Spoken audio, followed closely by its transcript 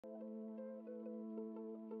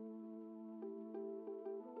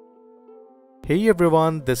Hey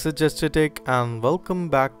everyone, this is Justatech and welcome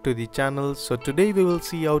back to the channel. So today we will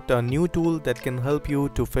see out a new tool that can help you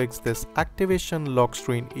to fix this activation lock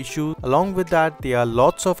screen issue. Along with that, there are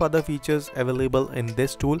lots of other features available in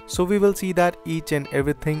this tool. So we will see that each and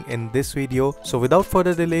everything in this video. So without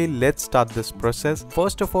further delay, let's start this process.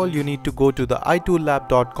 First of all, you need to go to the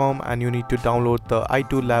iToolab.com and you need to download the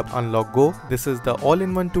iToolab Unlock Go. This is the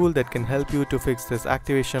all-in-one tool that can help you to fix this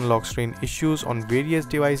activation lock screen issues on various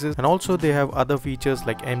devices, and also they have other features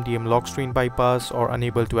like MDM lock screen bypass or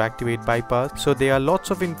unable to activate bypass. So there are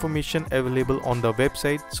lots of information available on the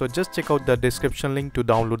website, so just check out the description link to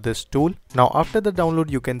download this tool. Now after the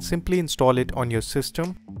download, you can simply install it on your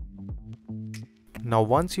system. Now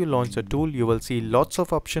once you launch the tool, you will see lots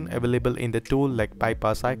of options available in the tool like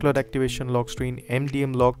bypass iCloud activation lock screen,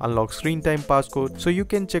 MDM lock, unlock screen time passcode, so you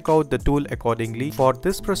can check out the tool accordingly. For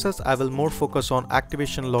this process, I will more focus on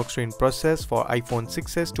activation lock screen process for iPhone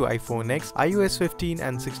 6s to iPhone X. iOS 15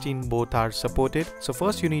 and 16 both are supported. So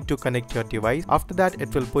first you need to connect your device. After that,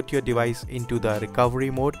 it will put your device into the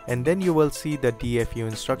recovery mode and then you will see the DFU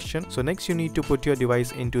instruction. So next you need to put your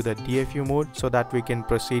device into the DFU mode so that we can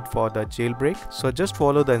proceed for the jailbreak. So just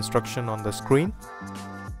follow the instruction on the screen.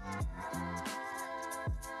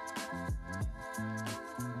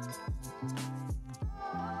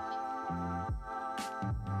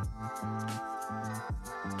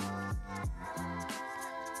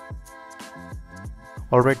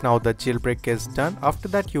 Alright, now the jailbreak is done. After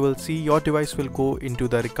that, you will see your device will go into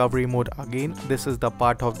the recovery mode again. This is the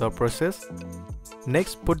part of the process.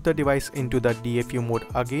 Next, put the device into the DFU mode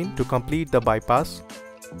again to complete the bypass.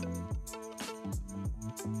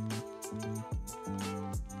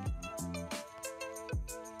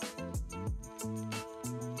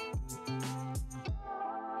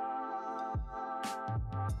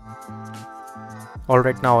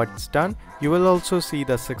 Alright, now it's done. You will also see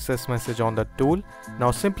the success message on the tool.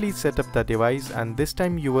 Now simply set up the device, and this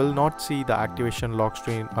time you will not see the activation lock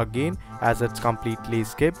screen again as it's completely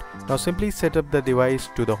skipped. Now simply set up the device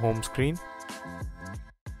to the home screen.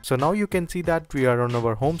 So now you can see that we are on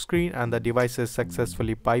our home screen and the device is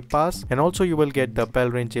successfully bypassed, and also you will get the bell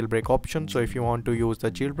ring jailbreak option. So if you want to use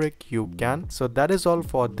the jailbreak, you can. So that is all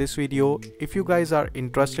for this video. If you guys are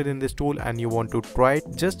interested in this tool and you want to try it,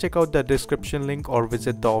 just check out the description link or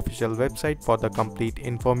visit the official website for the complete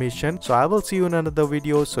information. So I will see you in another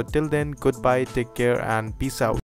video. So till then, goodbye, take care and peace out.